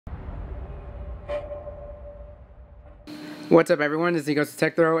What's up everyone, this is Nico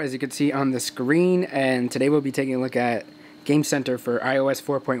Tech Throw, as you can see on the screen, and today we'll be taking a look at Game Center for iOS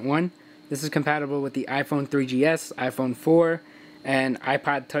 4.1. This is compatible with the iPhone 3GS, iPhone 4, and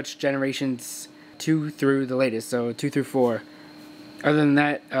iPod Touch generations 2 through the latest, so 2 through 4. Other than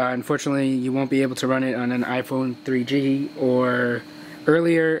that, unfortunately you won't be able to run it on an iPhone 3G or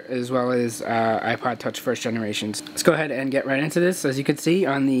earlier, as well as iPod Touch first generations. Let's go ahead and get right into this. As you can see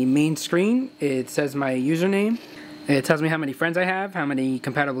on the main screen, it says my username. It tells me how many friends I have, how many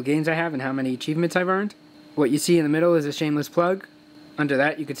compatible games I have, and how many achievements I've earned. What you see in the middle is a shameless plug. Under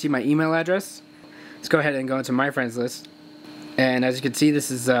that you can see my email address. Let's go ahead and go into my friends list. And as you can see,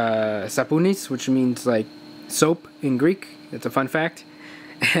 this is Sapunis, which means like soap in Greek. It's a fun fact.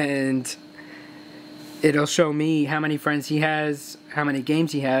 And it'll show me how many friends he has, how many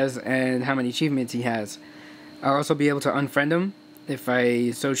games he has, and how many achievements he has. I'll also be able to unfriend him if I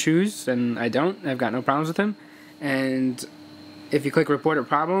so choose, and I don't. I've got no problems with him. And if you click report a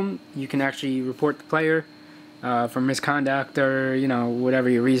problem, you can actually report the player for misconduct, or whatever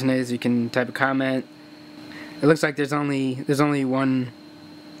your reason is. You can type a comment. It looks like there's only one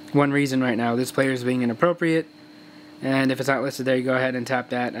reason right now. This player is being inappropriate, and if it's not listed there, you go ahead and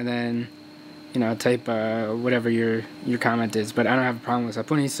tap that, and then type whatever your comment is. But I don't have a problem with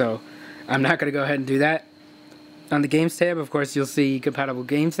Sapuni, so I'm not going to go ahead and do that. On the games tab, of course, you'll see compatible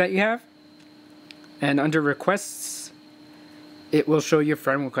games that you have. And under requests, it will show your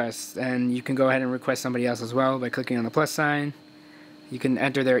friend requests, and you can go ahead and request somebody else as well by clicking on the plus sign. You can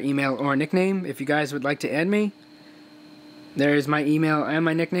enter their email or nickname if you guys would like to add me. There's my email and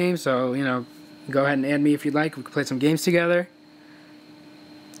my nickname, so go ahead and add me if you'd like. We can play some games together.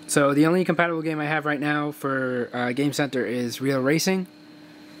 So the only compatible game I have right now for Game Center is Real Racing.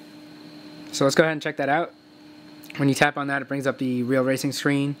 So let's go ahead and check that out. When you tap on that, it brings up the Real Racing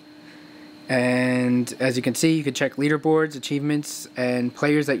screen. And as you can see, you can check leaderboards, achievements, and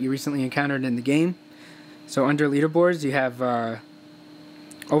players that you recently encountered in the game. So under leaderboards, you have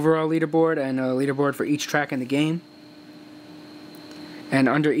overall leaderboard and a leaderboard for each track in the game. And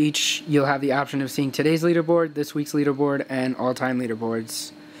under each, you'll have the option of seeing today's leaderboard, this week's leaderboard, and all-time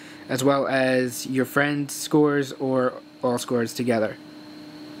leaderboards, as well as your friends' scores or all scores together.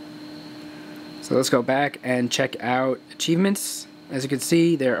 So let's go back and check out achievements. As you can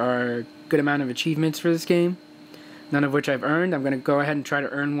see, there are a good amount of achievements for this game, none of which I've earned. I'm going to go ahead and try to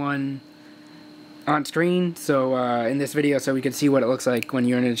earn one on screen, so in this video, so we can see what it looks like when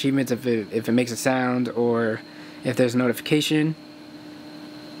you earn an achievement, if it makes a sound or if there's a notification.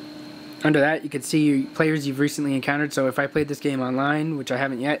 Under that, you can see players you've recently encountered. So if I played this game online, which I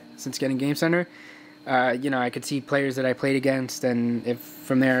haven't yet since getting Game Center, I could see players that I played against, and if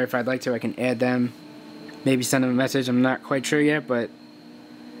from there, if I'd like to, I can add them, maybe send them a message. I'm not quite sure yet, but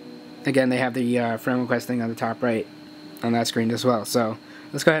again, they have the friend request thing on the top right on that screen as well. So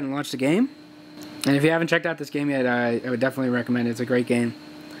let's go ahead and launch the game. And if you haven't checked out this game yet, I would definitely recommend it. It's a great game,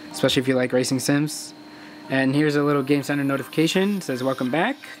 especially if you like racing sims. And here's a little Game Center notification. It says welcome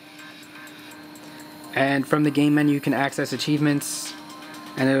back. And from the game menu, you can access achievements,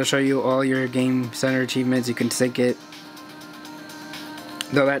 and it'll show you all your Game Center achievements. You can sync it.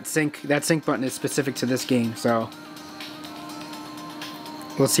 Though that sync button is specific to this game, so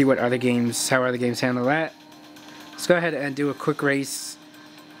we'll see what other games, how other games handle that. Let's go ahead and do a quick race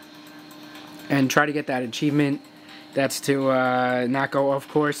and try to get that achievement. That's to not go off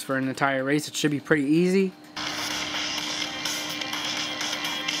course for an entire race. It should be pretty easy.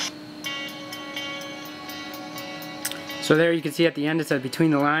 So there you can see at the end it said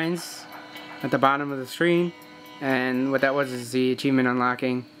between the lines at the bottom of the screen. And what that was is the achievement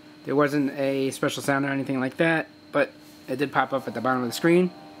unlocking. There wasn't a special sound or anything like that, but it did pop up at the bottom of the screen.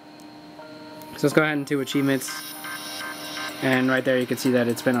 So let's go ahead and do achievements. And right there you can see that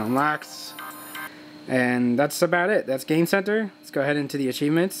it's been unlocked. And that's about it. That's Game Center. Let's go ahead into the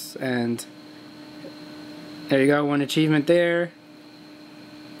achievements. And there you go, one achievement there.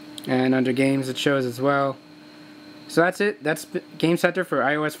 And under games it shows as well. So that's it. That's Game Center for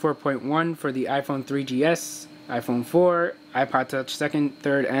iOS 4.1 for the iPhone 3GS, iPhone 4, iPod Touch 2nd,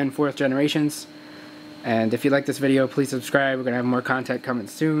 3rd, and 4th generations. And if you like this video, please subscribe. We're going to have more content coming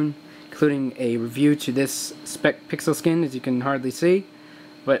soon, including a review to this spec pixel skin, as you can hardly see.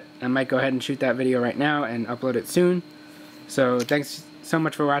 But I might go ahead and shoot that video right now and upload it soon. So thanks so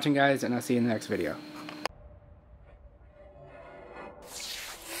much for watching, guys, and I'll see you in the next video.